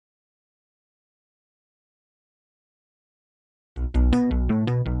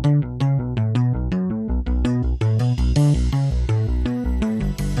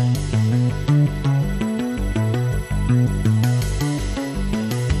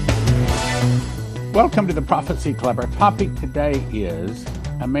Welcome to the Prophecy Club. Our topic today is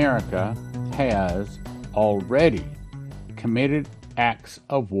America has already committed acts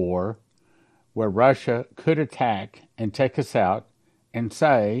of war where Russia could attack and take us out and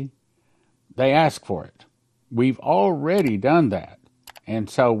say they asked for it. We've already done that. And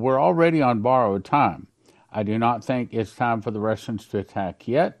so we're already on borrowed time. I do not think it's time for the Russians to attack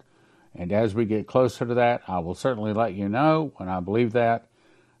yet. And as we get closer to that, I will certainly let you know when I believe that.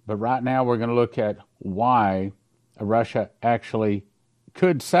 But right now we're going to look at why Russia actually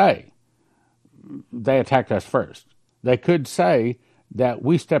could say they attacked us first. They could say that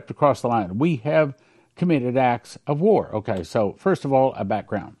we stepped across the line. We have committed acts of war. Okay, so first of all, a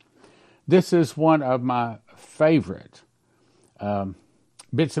background. This is one of my favorite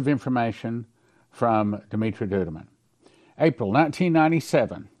bits of information from Dmitry Duduman. April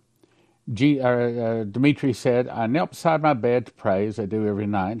 1997. Dmitry said, I knelt beside my bed to pray, as I do every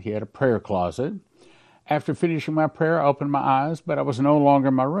night. He had a prayer closet. After finishing my prayer, I opened my eyes, but I was no longer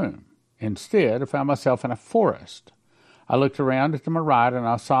in my room. Instead, I found myself in a forest. I looked around to my right, and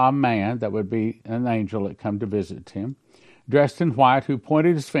I saw a man that would be an angel that come to visit him, dressed in white, who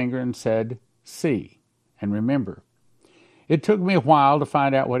pointed his finger and said, see, and remember. It took me a while to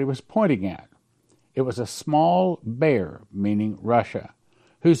find out what he was pointing at. It was a small bear, meaning Russia,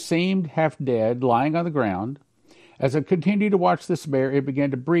 who seemed half dead, lying on the ground. As I continued to watch this bear, it began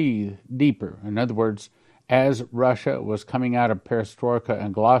to breathe deeper. In other words, as Russia was coming out of perestroika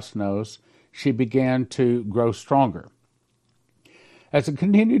and glasnost, she began to grow stronger. As I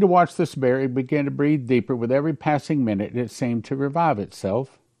continued to watch this bear, it began to breathe deeper. With every passing minute, it seemed to revive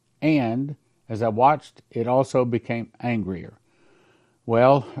itself. And as I watched, it also became angrier.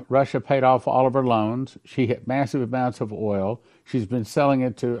 Well, Russia paid off all of her loans. She had massive amounts of oil. She's been selling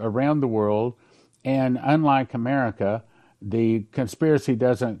it to around the world. And unlike America, the conspiracy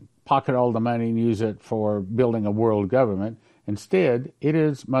doesn't pocket all the money and use it for building a world government. Instead, it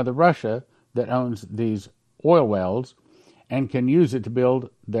is Mother Russia that owns these oil wells and can use it to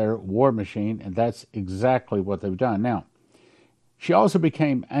build their war machine. And that's exactly what they've done. Now, she also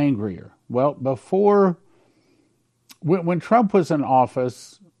became angrier. Well, when Trump was in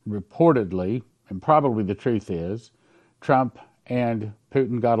office, reportedly, and probably the truth is, Trump and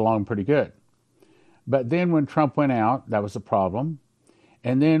Putin got along pretty good. But then when Trump went out, that was a problem.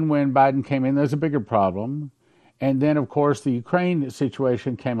 And then when Biden came in, there's a bigger problem. And then, of course, the Ukraine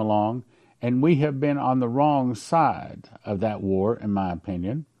situation came along, and we have been on the wrong side of that war, in my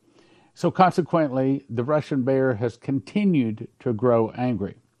opinion. So consequently, the Russian bear has continued to grow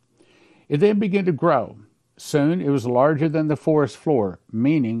angry. It then began to grow. Soon it was larger than the forest floor,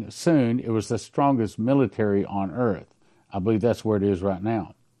 meaning soon it was the strongest military on earth. I believe that's where it is right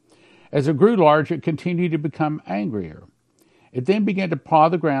now. As it grew large, it continued to become angrier. It then began to paw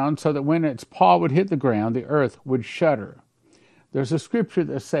the ground so that when its paw would hit the ground, the earth would shudder. There's a scripture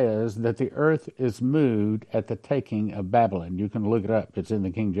that says that the earth is moved at the taking of Babylon. You can look it up. It's in the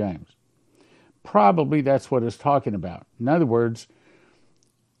King James. Probably that's what it's talking about. In other words,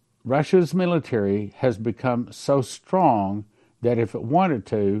 Russia's military has become so strong that if it wanted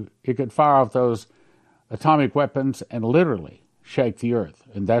to, it could fire off those atomic weapons and literally shake the earth.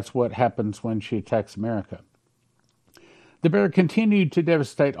 And that's what happens when she attacks America. The bear continued to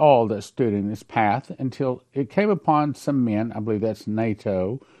devastate all that stood in its path until it came upon some men. I believe that's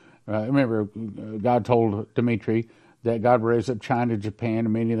NATO. Remember, God told Dmitry that God would raise up China, Japan,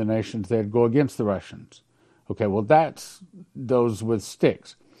 and many of the nations that would go against the Russians. Okay, well, that's those with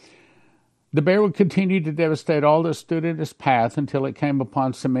sticks. The bear would continue to devastate all that stood in its path until it came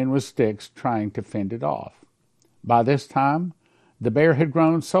upon some men with sticks trying to fend it off. By this time, the bear had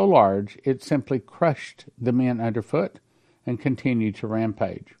grown so large it simply crushed the men underfoot and continued to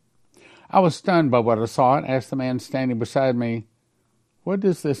rampage. I was stunned by what I saw and asked the man standing beside me, what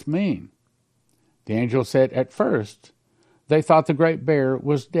does this mean? The angel said, at first, they thought the great bear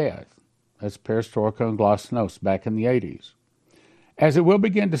was death. That's perestroika and glasnost back in the 80s. As it will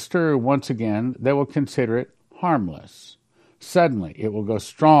begin to stir once again, they will consider it harmless. Suddenly, it will go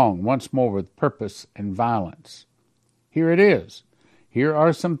strong once more with purpose and violence. Here it is. Here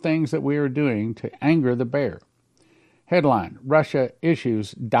are some things that we are doing to anger the bear. Headline, Russia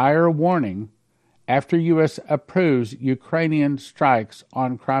issues dire warning after U.S. approves Ukrainian strikes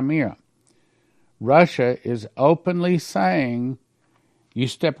on Crimea. Russia is openly saying, you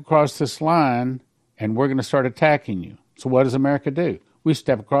step across this line and we're going to start attacking you. So what does America do? We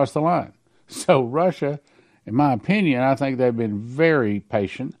step across the line. So Russia, in my opinion, I think they've been very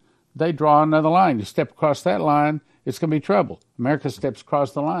patient. They draw another line. You step across that line, it's going to be trouble. America steps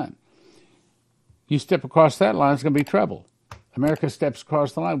across the line. You step across that line, it's going to be trouble. America steps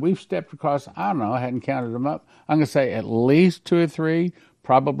across the line. We've stepped across, I don't know, I hadn't counted them up. I'm going to say at least 2 or 3,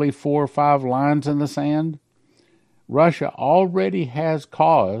 probably 4 or 5 lines in the sand. Russia already has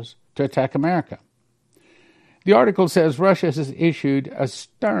cause to attack America. The article says Russia has issued a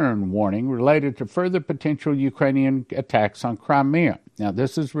stern warning related to further potential Ukrainian attacks on Crimea. Now,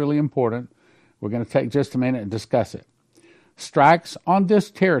 this is really important. We're going to take just a minute and discuss it. Strikes on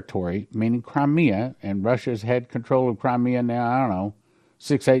this territory, meaning Crimea, and Russia's had control of Crimea now, I don't know,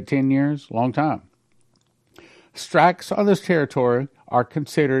 6, 8, 10 years, long time. Strikes on this territory are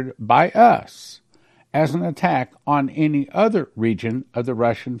considered by us as an attack on any other region of the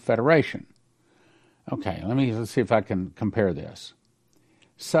Russian Federation. Okay, let's see if I can compare this.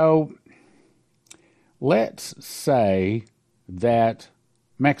 So, let's say that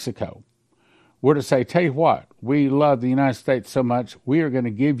Mexico were to say, tell you what, we love the United States so much, we are going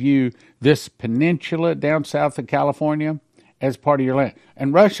to give you this peninsula down south of California as part of your land.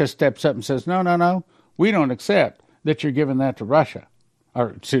 And Russia steps up and says, no, we don't accept that you're giving that to Russia,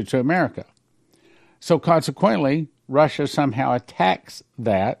 or to America. So consequently, Russia somehow attacks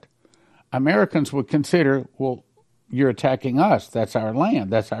that. Americans would consider, well, you're attacking us. That's our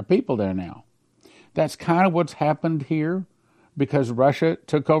land. That's our people there now. That's kind of what's happened here because Russia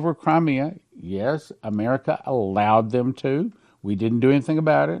took over Crimea. Yes, America allowed them to. We didn't do anything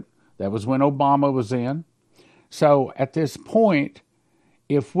about it. That was when Obama was in. So at this point,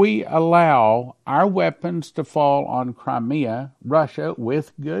 if we allow our weapons to fall on Crimea, Russia,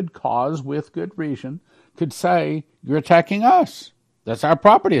 with good cause, with good reason, could say, you're attacking us. That's our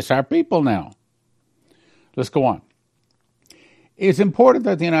property. It's our people now. Let's go on. It's important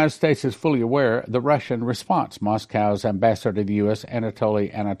that the United States is fully aware of the Russian response. Moscow's ambassador to the U.S.,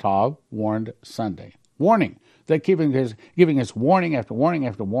 Anatoly Anatov, warned Sunday. Warning. They're giving us warning after warning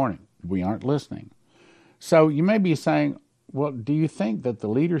after warning. We aren't listening. So you may be saying, well, do you think that the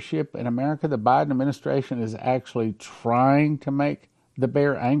leadership in America, the Biden administration, is actually trying to make the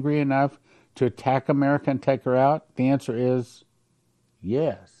bear angry enough to attack America and take her out? The answer is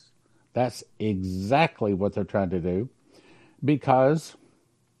yes. That's exactly what they're trying to do. Because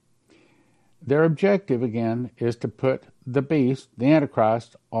their objective, again, is to put the beast, the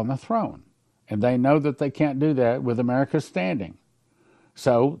Antichrist, on the throne. And they know that they can't do that with America standing.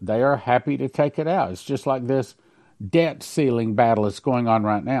 So they are happy to take it out. It's just like this debt ceiling battle that's going on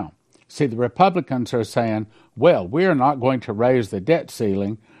right now. See, the Republicans are saying, well, we're not going to raise the debt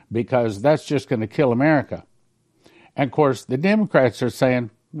ceiling because that's just going to kill America. And, of course, the Democrats are saying,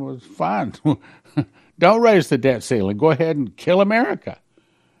 well, it's fine. Don't raise the debt ceiling. Go ahead and kill America.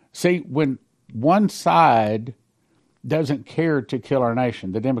 See, when one side doesn't care to kill our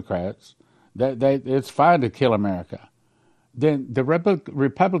nation, the Democrats, it's fine to kill America. Then the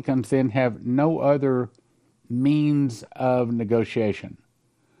Republicans then have no other means of negotiation.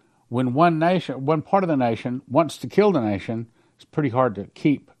 When one part of the nation wants to kill the nation, it's pretty hard to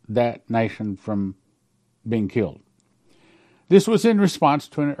keep that nation from being killed. This was in response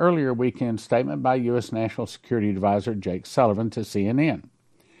to an earlier weekend statement by U.S. National Security Advisor Jake Sullivan to CNN.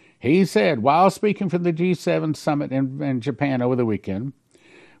 He said, while speaking from the G7 summit in Japan over the weekend,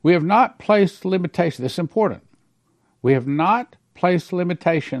 we have not placed limitations. This is important. We have not placed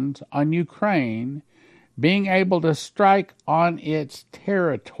limitations on Ukraine being able to strike on its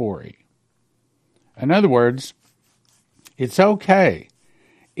territory. In other words, it's okay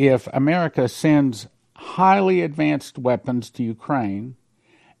if America sends highly advanced weapons to Ukraine,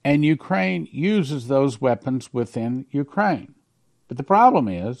 and Ukraine uses those weapons within Ukraine. But the problem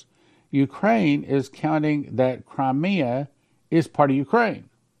is, Ukraine is counting that Crimea is part of Ukraine.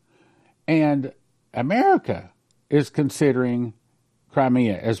 And America is considering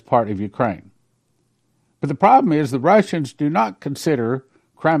Crimea as part of Ukraine. But the problem is the Russians do not consider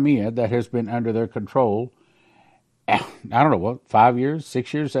Crimea, that has been under their control, I don't know what, 5 years,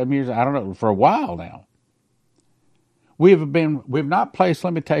 6 years, 7 years, I don't know, for a while now. We've not placed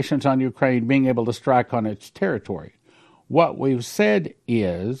limitations on Ukraine being able to strike on its territory. What we've said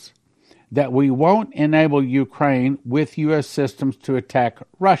is that we won't enable Ukraine with U.S. systems to attack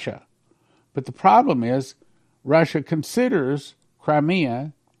Russia. But the problem is Russia considers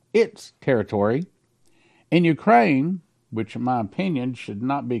Crimea its territory, and Ukraine, which in my opinion should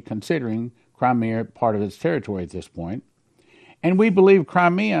not be considering Crimea part of its territory at this point, and we believe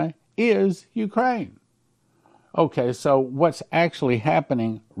Crimea is Ukraine. Okay, so what's actually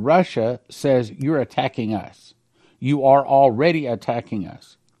happening? Russia says you're attacking us. You are already attacking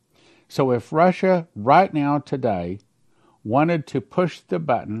us. So if Russia right now today wanted to push the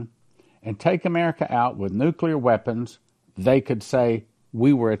button and take America out with nuclear weapons, they could say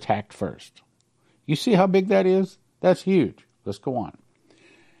we were attacked first. You see how big that is? That's huge. Let's go on.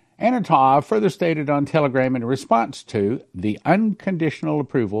 Anatov further stated on Telegram in response to the unconditional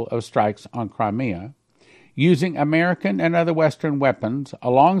approval of strikes on Crimea, using American and other Western weapons,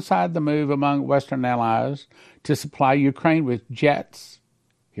 alongside the move among Western allies to supply Ukraine with jets.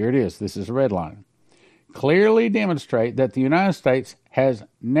 Here it is. This is a red line. Clearly demonstrate that the United States has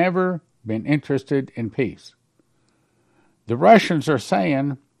never been interested in peace. The Russians are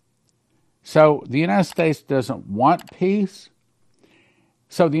saying, so the United States doesn't want peace?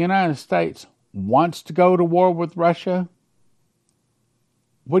 So the United States wants to go to war with Russia?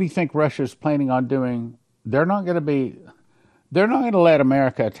 What do you think Russia's planning on doing? They're not going to let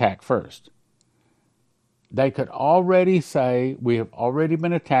America attack first. They could already say, we have already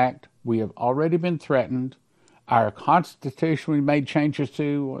been attacked, we have already been threatened. Our Constitution we made changes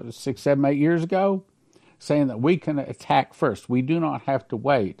to 6, 7, 8 years ago, saying that we can attack first. We do not have to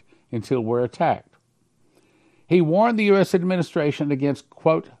wait until we're attacked. He warned the U.S. administration against,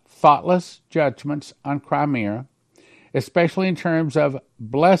 quote, thoughtless judgments on Crimea, especially in terms of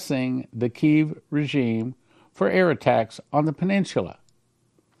blessing the Kyiv regime for air attacks on the peninsula.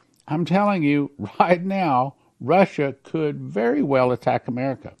 I'm telling you, right now, Russia could very well attack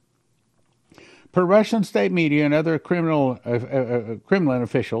America. Per Russian state media and other Kremlin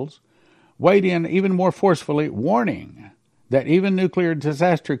officials weighed in even more forcefully, warning that even nuclear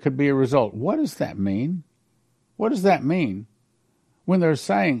disaster could be a result. What does that mean? What does that mean? When they're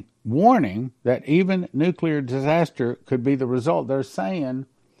saying, warning that even nuclear disaster could be the result, they're saying,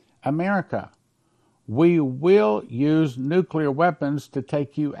 America, we will use nuclear weapons to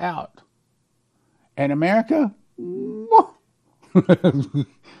take you out. And America, we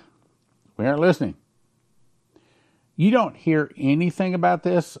aren't listening. You don't hear anything about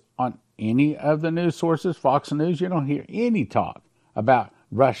this on any of the news sources, Fox News. You don't hear any talk about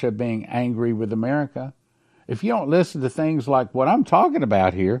Russia being angry with America. If you don't listen to things like what I'm talking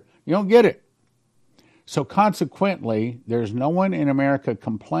about here, you don't get it. So consequently, there's no one in America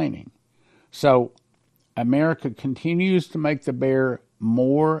complaining. So America continues to make the bear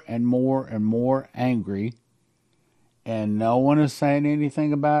more and more and more angry, and no one is saying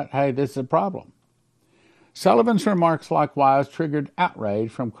anything about, hey, this is a problem. Sullivan's remarks likewise triggered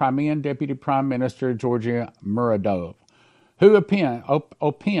outrage from Crimean Deputy Prime Minister Georgia Muradov, who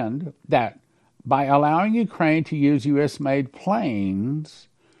opined that by allowing Ukraine to use U.S.-made planes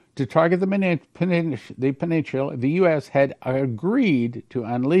to target the peninsula, the U.S. had agreed to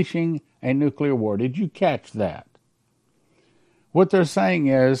unleashing a nuclear war. Did you catch that? What they're saying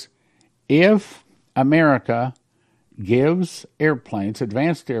is, if America gives airplanes,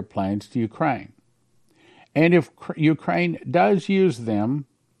 advanced airplanes, to Ukraine, and if Ukraine does use them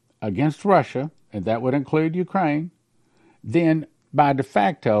against Russia, and that would include Ukraine, then by de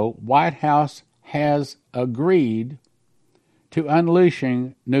facto, White House has agreed to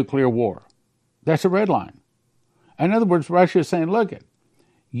unleashing nuclear war. That's a red line. In other words, Russia is saying, look,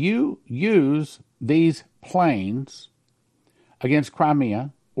 you use these planes against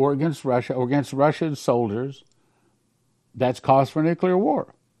Crimea or against Russia or against Russian soldiers, that's cause for nuclear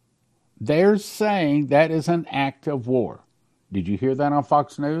war. They're saying that is an act of war. Did you hear that on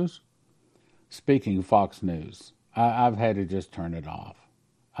Fox News? Speaking of Fox News, I've had to just turn it off.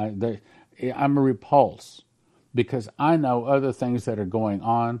 I'm a repulse because I know other things that are going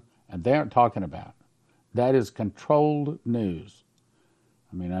on and they aren't talking about. That is controlled news.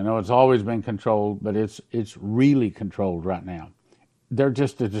 I mean, I know it's always been controlled, but it's really controlled right now. They're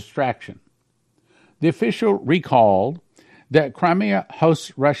just a distraction. The official recalled that Crimea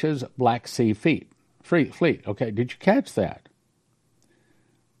hosts Russia's Black Sea Fleet. Okay, did you catch that?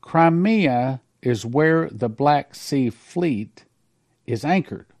 Crimea is where the Black Sea Fleet is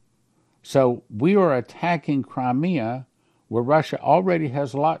anchored. So we are attacking Crimea where Russia already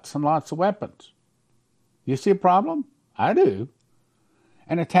has lots and lots of weapons. You see a problem? I do.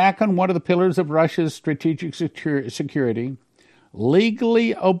 An attack on one of the pillars of Russia's strategic security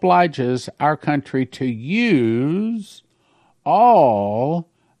legally obliges our country to use all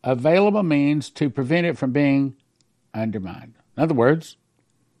available means to prevent it from being undermined. In other words,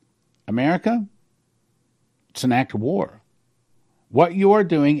 America, it's an act of war. What you are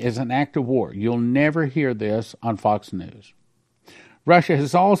doing is an act of war. You'll never hear this on Fox News. Russia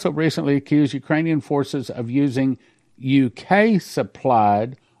has also recently accused Ukrainian forces of using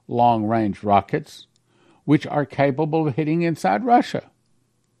UK-supplied long-range rockets, which are capable of hitting inside Russia.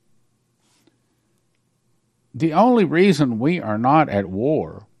 The only reason we are not at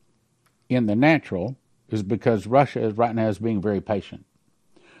war in the natural is because Russia right now is being very patient.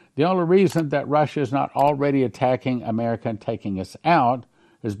 The only reason that Russia is not already attacking America and taking us out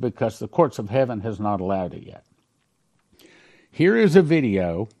is because the courts of heaven has not allowed it yet. Here is a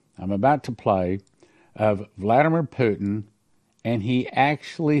video I'm about to play of Vladimir Putin, and he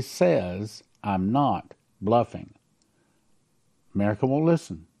actually says, I'm not bluffing. America will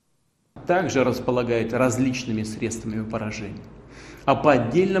listen. Также располагает различными средствами поражения, а по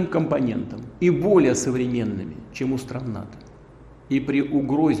отдельным компонентам и более современными, чем у стран НАТО. И при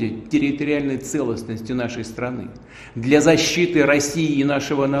угрозе территориальной целостности нашей страны, для защиты России и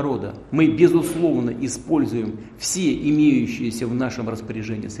нашего народа мы, безусловно, используем все имеющиеся в нашем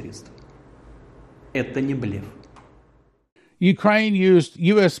распоряжении средства. Это не блеф. Ukraine used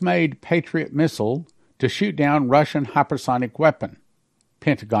U.S.-made Patriot missile to shoot down Russian hypersonic weapon.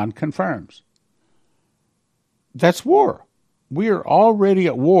 Pentagon confirms. That's war. We are already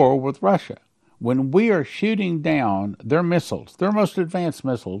at war with Russia. When we are shooting down their missiles, their most advanced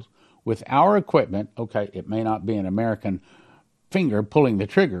missiles, with our equipment, okay, it may not be an American finger pulling the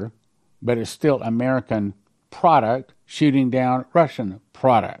trigger, but it's still American product shooting down Russian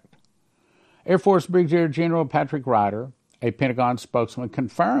product. Air Force Brigadier General Patrick Ryder, a Pentagon spokesman,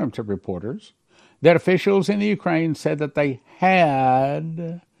 confirmed to reporters that officials in the Ukraine said that they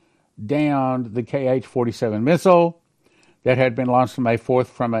had downed the Kh-47 missile that had been launched on May 4th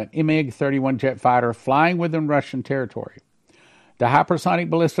from an MiG-31 jet fighter flying within Russian territory. The hypersonic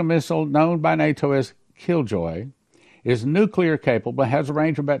ballistic missile, known by NATO as Killjoy, is nuclear capable, has a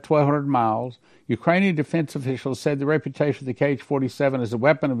range of about 1,200 miles. Ukrainian defense officials said the reputation of the Kh-47 as a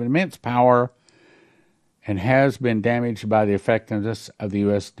weapon of immense power and has been damaged by the effectiveness of the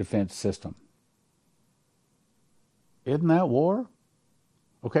U.S. defense system. Isn't that war?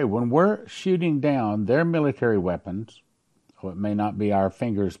 Okay, when we're shooting down their military weapons, it may not be our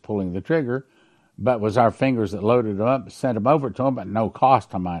fingers pulling the trigger, but was our fingers that loaded them up, sent them over to them at no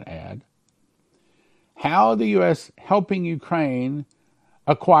cost, I might add. How the U.S. helping Ukraine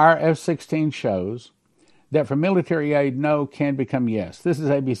acquire F-16 shows that for military aid, no can become yes. This is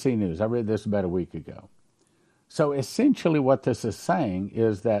ABC News. I read this about a week ago. So essentially what this is saying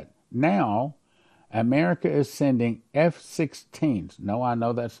is that now America is sending F-16s. No, I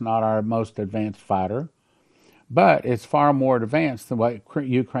know that's not our most advanced fighter, but it's far more advanced than what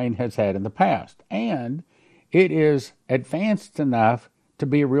Ukraine has had in the past. And it is advanced enough to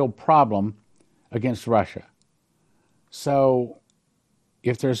be a real problem against Russia. So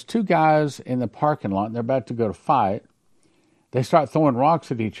if there's two guys in the parking lot and they're about to go to fight, they start throwing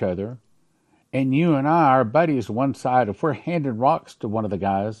rocks at each other, and you and I, our buddies, one side, if we're handing rocks to one of the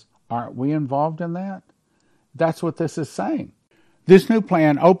guys, aren't we involved in that? That's what this is saying. This new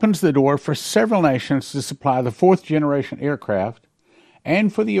plan opens the door for several nations to supply the fourth-generation aircraft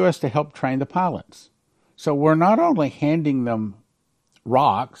and for the U.S. to help train the pilots. So we're not only handing them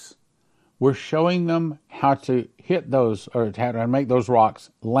rocks, we're showing them how to hit those, or how to make those rocks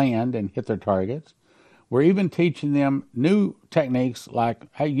land and hit their targets. We're even teaching them new techniques like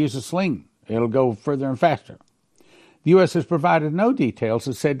how to use a sling. It'll go further and faster. The U.S. has provided no details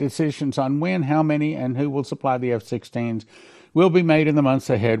that said decisions on when, how many, and who will supply the F-16s will be made in the months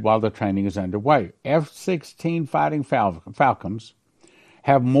ahead while the training is underway. F-16 fighting Falcons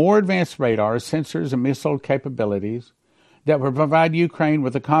have more advanced radars, sensors, and missile capabilities that will provide Ukraine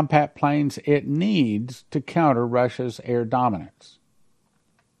with the compact planes it needs to counter Russia's air dominance.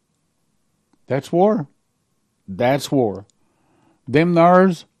 That's war. That's war. Them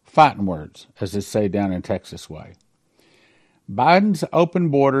thars, fighting words, as they say down in Texas way. Biden's open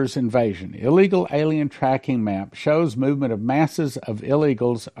borders invasion, illegal alien tracking map shows movement of masses of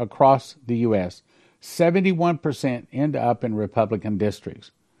illegals across the U.S. 71% end up in Republican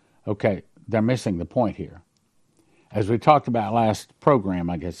districts. Okay, they're missing the point here. As we talked about last program,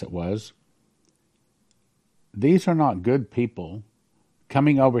 I guess it was, these are not good people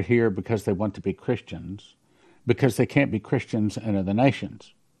coming over here because they want to be Christians, because they can't be Christians in other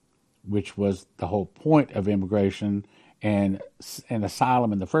nations, which was the whole point of immigration and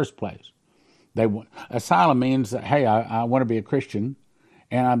asylum in the first place. Asylum means that, hey, I want to be a Christian,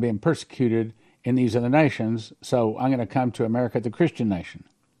 and I'm being persecuted in these other nations, so I'm going to come to America, the Christian nation.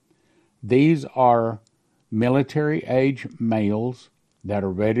 These are military-age males that are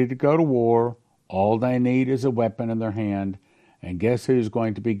ready to go to war. All they need is a weapon in their hand, and guess who's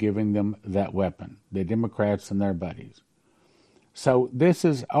going to be giving them that weapon? The Democrats and their buddies. So this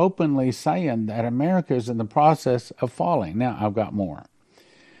is openly saying that America is in the process of falling. Now, I've got more.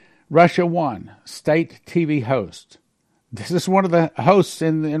 Russia won. State TV host. This is one of the hosts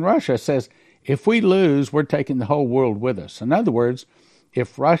in Russia says, if we lose, we're taking the whole world with us. In other words,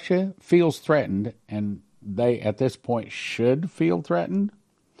 if Russia feels threatened, and they at this point should feel threatened,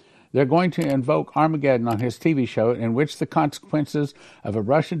 They're going to invoke Armageddon on his TV show, in which the consequences of a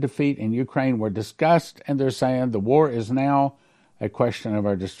Russian defeat in Ukraine were discussed, and they're saying the war is now a question of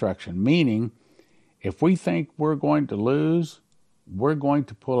our destruction. Meaning, if we think we're going to lose, we're going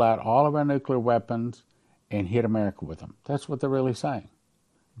to pull out all of our nuclear weapons and hit America with them. That's what they're really saying.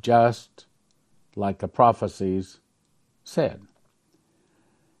 Just like the prophecies said.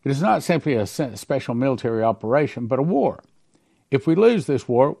 It is not simply a special military operation, but a war. If we lose this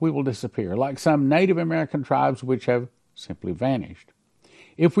war, we will disappear, like some Native American tribes which have simply vanished.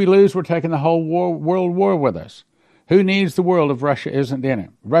 If we lose, we're taking the whole world war with us. Who needs the world if Russia isn't in it?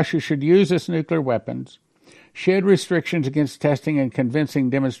 Russia should use its nuclear weapons, shed restrictions against testing, and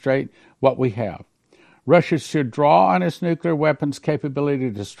demonstrate what we have. Russia should draw on its nuclear weapons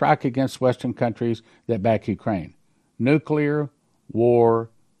capability to strike against Western countries that back Ukraine. Nuclear war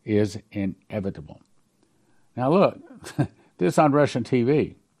is inevitable. Now look, this on Russian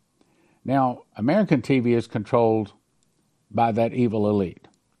TV. Now, American TV is controlled by that evil elite.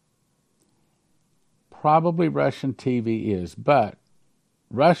 Probably Russian TV is, but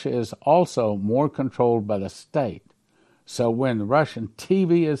Russia is also more controlled by the state. So when Russian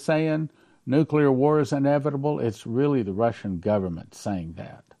TV is saying nuclear war is inevitable, it's really the Russian government saying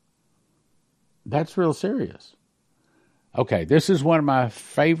that. That's real serious. Okay, this is one of my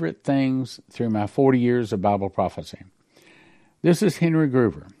favorite things through my 40 years of Bible prophecy. This is Henry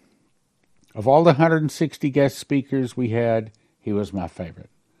Gruver. Of all the 160 guest speakers we had, he was my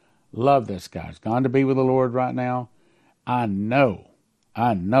favorite. Love this guy. He's gone to be with the Lord right now. I know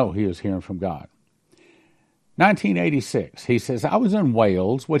he was hearing from God. 1986, he says, I was in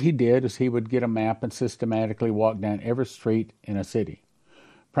Wales. What he did is he would get a map and systematically walk down every street in a city,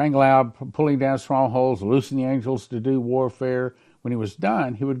 praying aloud, pulling down strongholds, loosing the angels to do warfare. When he was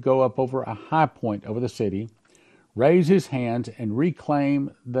done, he would go up over a high point over the city, raise his hands, and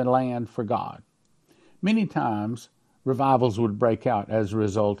reclaim the land for God. Many times, revivals would break out as a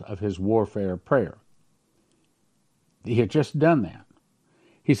result of his warfare prayer. He had just done that.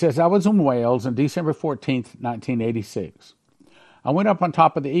 He says, I was in Wales on December 14th, 1986. I went up on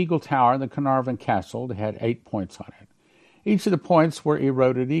top of the Eagle Tower in the Carnarvon Castle that had 8 points on it. Each of the points were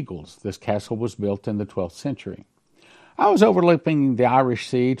eroded eagles. This castle was built in the 12th century. I was overlooking the Irish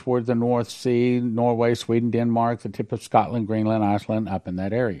Sea toward the North Sea, Norway, Sweden, Denmark, the tip of Scotland, Greenland, Iceland, up in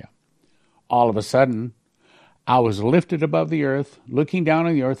that area. All of a sudden, I was lifted above the earth, looking down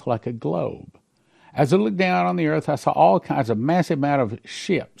on the earth like a globe. As I looked down on the earth, I saw all kinds of massive amount of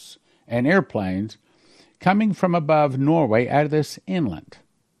ships and airplanes coming from above Norway out of this inlet.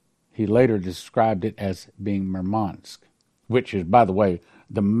 He later described it as being Murmansk, which is, by the way,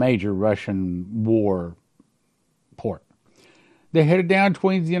 the major Russian war port. They headed down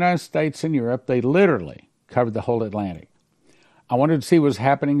between the United States and Europe. They literally covered the whole Atlantic. I wanted to see what was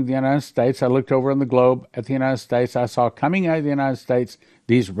happening in the United States. I looked over on the globe at the United States. I saw coming out of the United States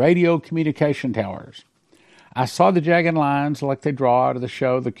these radio communication towers. I saw the jagged lines like they draw out of the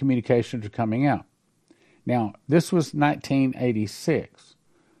show the communications are coming out. Now, this was 1986.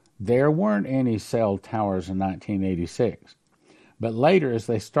 There weren't any cell towers in 1986. But later, as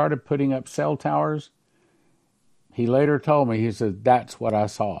they started putting up cell towers, he later told me, he said, that's what I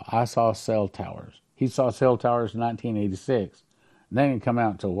saw. I saw cell towers. He saw cell towers in 1986. They didn't come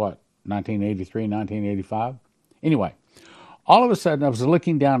out until, 1983, 1985? Anyway, all of a sudden I was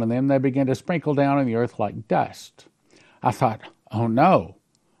looking down on them. They began to sprinkle down on the earth like dust. I thought, oh no,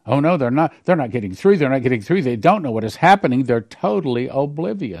 they're not getting through. They're not getting through. They don't know what is happening. They're totally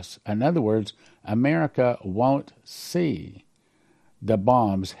oblivious. In other words, America won't see the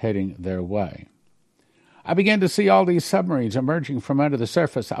bombs heading their way. I began to see all these submarines emerging from under the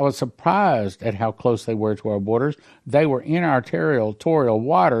surface. I was surprised at how close they were to our borders. They were in our territorial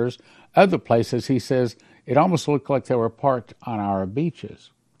waters. Other places, he says, it almost looked like they were parked on our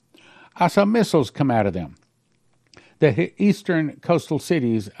beaches. I saw missiles come out of them. The eastern coastal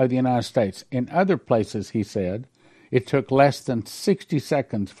cities of the United States. In other places, he said, it took less than 60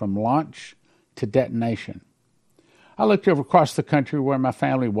 seconds from launch to detonation. I looked over across the country where my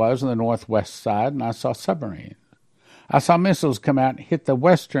family was on the northwest side, and I saw submarines. I saw missiles come out and hit the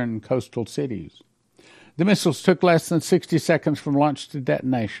western coastal cities. The missiles took less than 60 seconds from launch to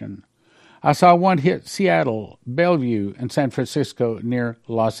detonation. I saw one hit Seattle, Bellevue, and San Francisco near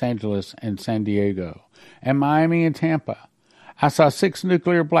Los Angeles and San Diego, and Miami and Tampa. I saw 6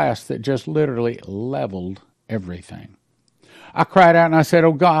 nuclear blasts that just literally leveled everything. I cried out and I said,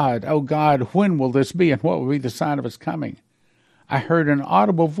 oh God, when will this be and what will be the sign of its coming? I heard an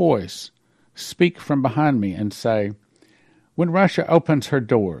audible voice speak from behind me and say, when Russia opens her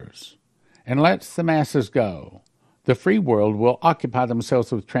doors and lets the masses go, the free world will occupy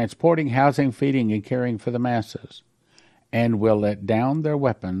themselves with transporting, housing, feeding, and caring for the masses, and will let down their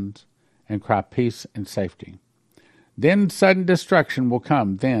weapons and cry peace and safety. Then sudden destruction will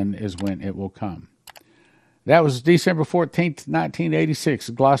come. Then is when it will come. That was December 14th, 1986.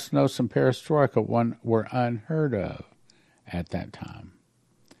 Glasnost and Perestroika were unheard of at that time.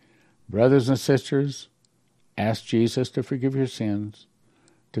 Brothers and sisters, ask Jesus to forgive your sins,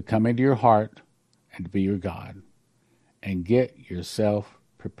 to come into your heart, and to be your God. And get yourself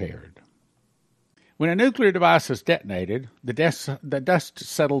prepared. When a nuclear device is detonated, the dust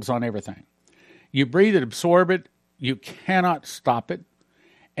settles on everything. You breathe it, absorb it. You cannot stop it.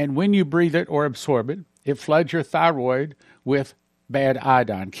 And when you breathe it or absorb it, it floods your thyroid with bad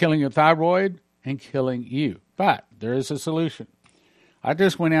iodine, killing your thyroid and killing you. But there is a solution. I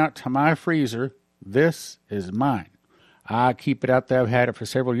just went out to my freezer. This is mine. I keep it out there. I've had it for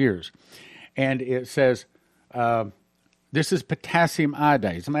several years. And it says, this is potassium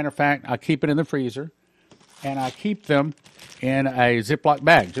iodate. As a matter of fact, I keep it in the freezer, and I keep them in a Ziploc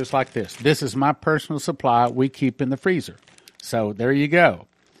bag, just like this. This is my personal supply we keep in the freezer. So there you go.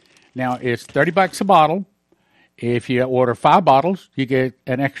 Now, it's $30 a bottle. If you order 5 bottles, you get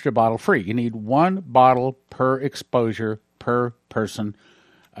an extra bottle free. You need 1 bottle per exposure per person,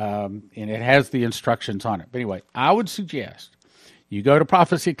 and it has the instructions on it. But anyway, I would suggest you go to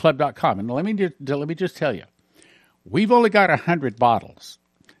prophecyclub.com, and let me just tell you, we've only got 100 bottles.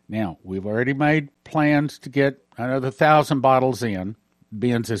 Now, we've already made plans to get another 1,000 bottles in.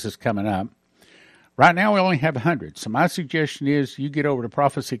 This is coming up. Right now, we only have 100. So my suggestion is you get over to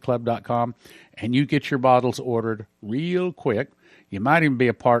prophecyclub.com and you get your bottles ordered real quick. You might even be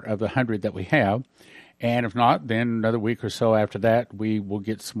a part of the 100 that we have. And if not, then another week or so after that, we will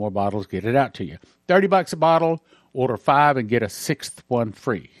get some more bottles, get it out to you. $30 a bottle, order 5 and get a 6th one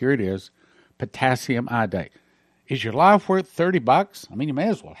free. Here it is, potassium iodate. Is your life worth $30? I mean, you may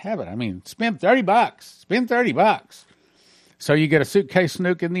as well have it. I mean, spend $30. Spend $30. So you get a suitcase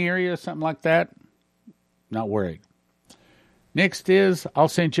nuke in the area, something like that. Not worried. Next is, I'll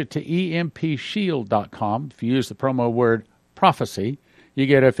send you to empshield.com. If you use the promo word prophecy, you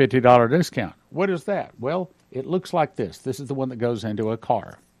get a $50 discount. What is that? Well, it looks like this. This is the one that goes into a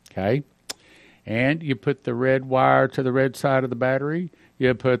car, okay? And you put the red wire to the red side of the battery.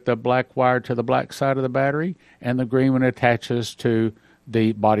 You put the black wire to the black side of the battery, and the green one attaches to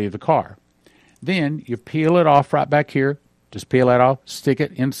the body of the car. Then you peel it off right back here. Just peel that off, stick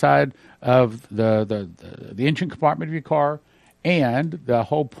it inside of the engine compartment of your car, and the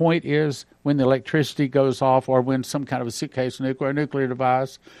whole point is when the electricity goes off or when some kind of a suitcase nuke or a nuclear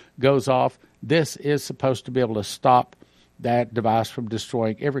device goes off, this is supposed to be able to stop that device from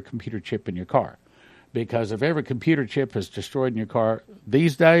destroying every computer chip in your car. Because if every computer chip is destroyed in your car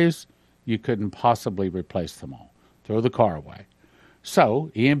these days, you couldn't possibly replace them all. Throw the car away.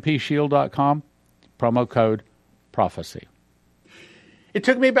 So, empshield.com, promo code prophecy. It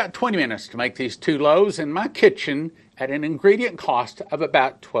took me about 20 minutes to make these 2 loaves in my kitchen at an ingredient cost of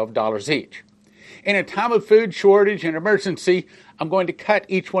about $12 each. In a time of food shortage and emergency, I'm going to cut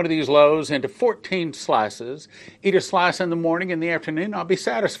each one of these loaves into 14 slices. Eat a slice in the morning and the afternoon, I'll be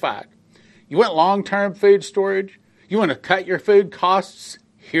satisfied. You want long-term food storage? You want to cut your food costs?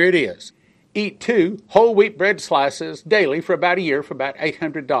 Here it is. Eat 2 whole wheat bread slices daily for about a year for about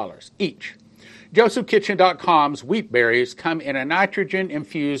 $800 each. JosephKitchen.com's wheat berries come in a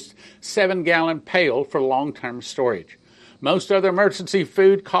nitrogen-infused 7-gallon pail for long-term storage. Most other emergency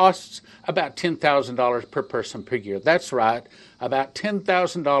food costs about $10,000 per person per year. That's right, about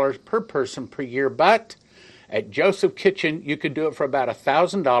 $10,000 per person per year. But at Joseph Kitchen, you could do it for about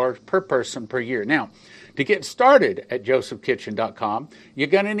 $1,000 per person per year. Now, to get started at josephkitchen.com, you're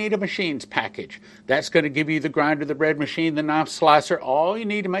going to need a machines package. That's going to give you the grinder, the bread machine, the knife slicer, all you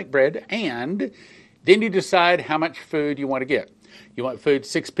need to make bread, and then you decide how much food you want to get. You want food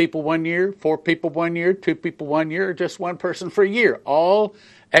 6 people 1 year, 4 people 1 year, 2 people 1 year, or just 1 person for a year, all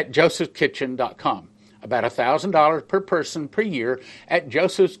at josephkitchen.com. About $1,000 per person per year at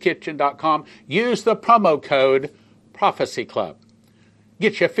josephskitchen.com. Use the promo code Prophecy Club.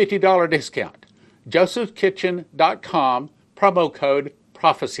 Get you a $50 discount. josephskitchen.com, promo code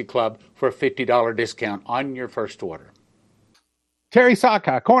Prophecy Club for a $50 discount on your first order. Terry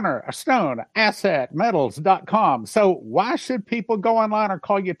Saka, Cornerstone Asset Metals.com. So why should people go online or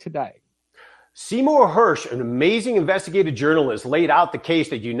call you today? Seymour Hersh, an amazing investigative journalist, laid out the case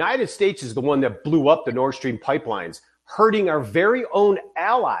that the United States is the one that blew up the Nord Stream pipelines, hurting our very own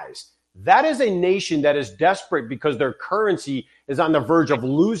allies. That is a nation that is desperate because their currency is on the verge of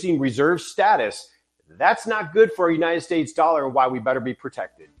losing reserve status. That's not good for a United States dollar and why we better be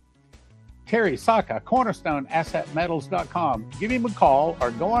protected. Terry Saka, CornerstoneAssetMetals.com. Give him a call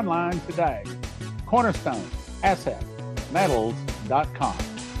or go online today. CornerstoneAssetMetals.com.